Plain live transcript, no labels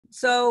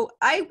So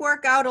I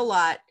work out a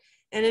lot.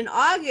 And in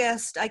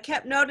August, I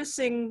kept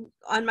noticing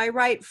on my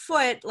right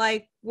foot,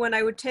 like when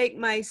I would take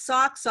my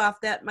socks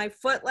off, that my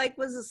foot like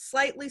was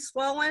slightly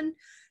swollen,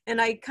 and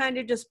I kind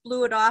of just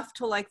blew it off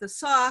to like the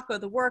sock or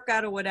the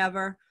workout or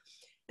whatever.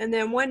 And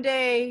then one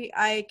day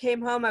I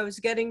came home, I was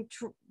getting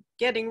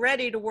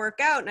ready to work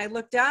out, and I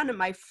looked down and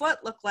my foot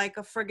looked like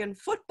a friggin'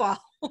 football.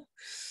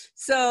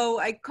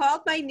 So I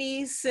called my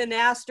niece and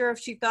asked her if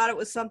she thought it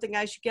was something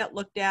I should get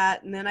looked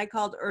at. And then I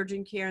called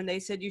urgent care and they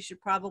said, you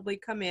should probably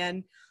come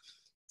in.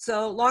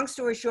 So long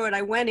story short,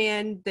 I went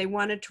in, they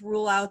wanted to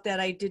rule out that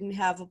I didn't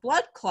have a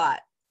blood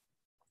clot.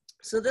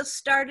 So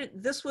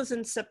this was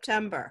in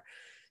September.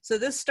 So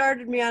this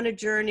started me on a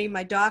journey.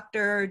 My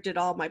doctor did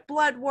all my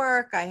blood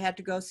work. I had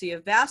to go see a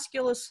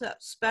vascular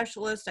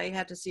specialist. I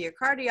had to see a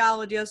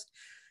cardiologist.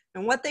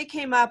 And what they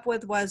came up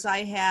with was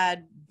I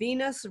had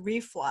venous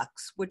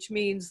reflux, which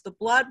means the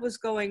blood was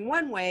going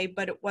one way,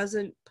 but it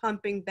wasn't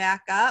pumping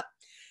back up.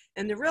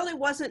 And there really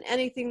wasn't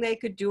anything they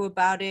could do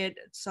about it.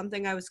 It's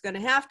something I was going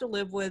to have to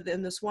live with.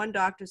 And this one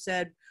doctor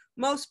said,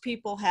 most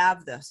people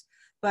have this.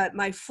 But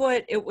my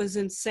foot, it was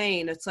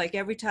insane. It's like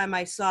every time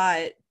I saw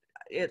it,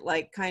 it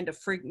like kind of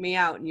freaked me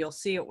out. And you'll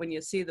see it when you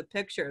see the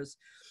pictures.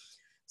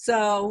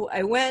 So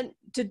I went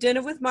to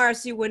dinner with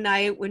Marcy one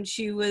night when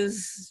she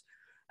was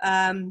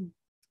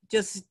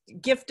just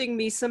gifting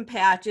me some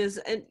patches.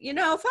 And, you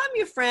know, if I'm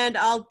your friend,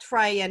 I'll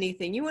try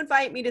anything. You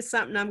invite me to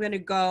something, I'm going to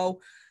go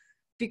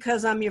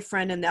because I'm your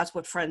friend, and that's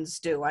what friends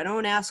do. I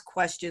don't ask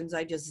questions,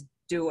 I just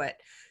do it.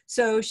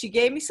 So she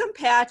gave me some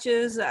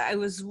patches. I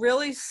was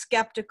really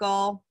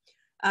skeptical.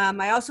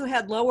 I also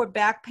had lower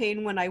back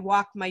pain when I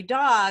walked my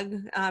dog.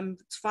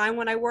 It's fine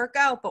when I work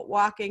out, but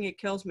walking, it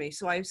kills me.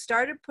 So I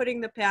started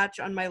putting the patch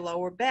on my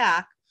lower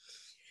back,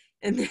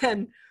 and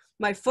then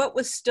my foot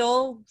was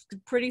still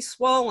pretty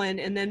swollen.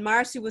 And then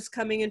Marcy was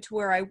coming into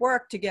where I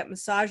work to get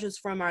massages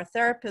from our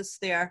therapist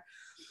there.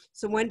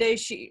 So one day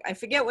I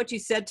forget what she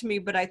said to me,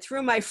 but I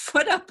threw my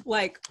foot up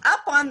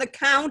on the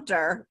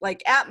counter,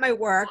 like at my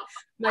work.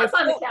 My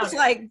foot was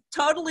like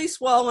totally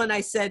swollen.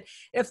 I said,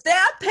 if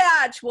that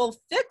patch will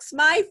fix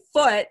my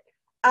foot,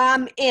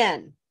 I'm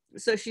in.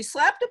 So she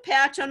slapped a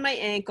patch on my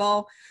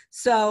ankle.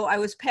 So I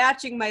was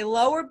patching my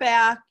lower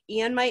back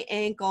and my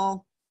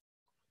ankle.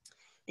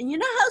 And you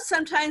know how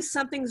sometimes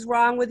something's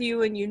wrong with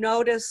you and you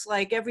notice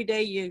like every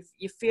day you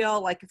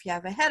feel like if you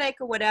have a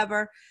headache or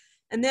whatever,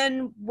 and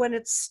then when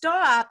it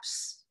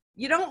stops,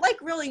 you don't like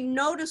really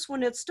notice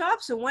when it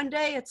stops. And one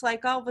day it's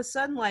like all of a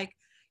sudden like,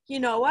 you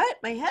know what,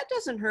 my head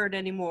doesn't hurt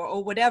anymore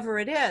or whatever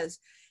it is.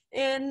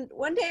 And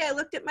one day I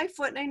looked at my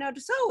foot and I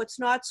noticed, oh, it's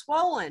not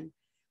swollen.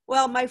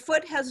 Well, my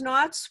foot has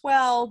not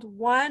swelled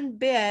one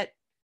bit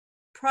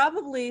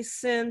probably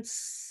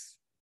since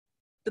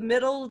the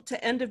middle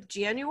to end of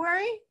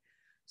January.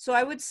 So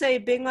I would say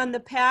being on the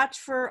patch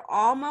for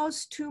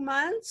almost 2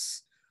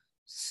 months,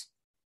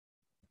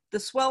 the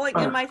swelling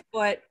in my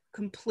foot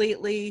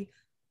completely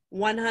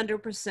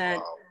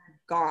 100%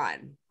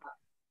 gone.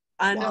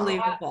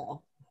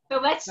 Unbelievable.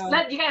 So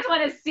you guys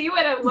want to see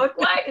what it looked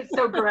like? It's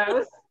so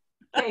gross.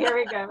 Okay, here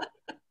we go.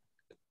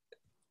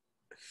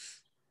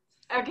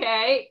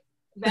 Okay,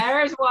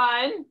 there's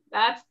one.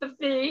 That's the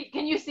feet.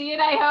 Can you see it,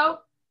 I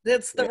hope?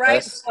 It's the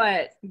right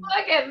foot.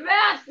 Look at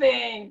that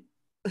thing.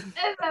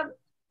 It's a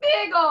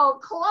big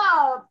old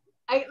club.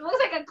 It looks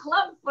like a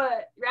club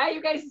foot, right?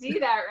 You guys see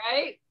that,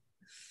 right?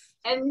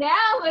 And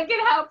now look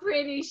at how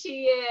pretty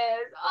she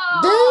is.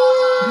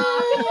 Oh.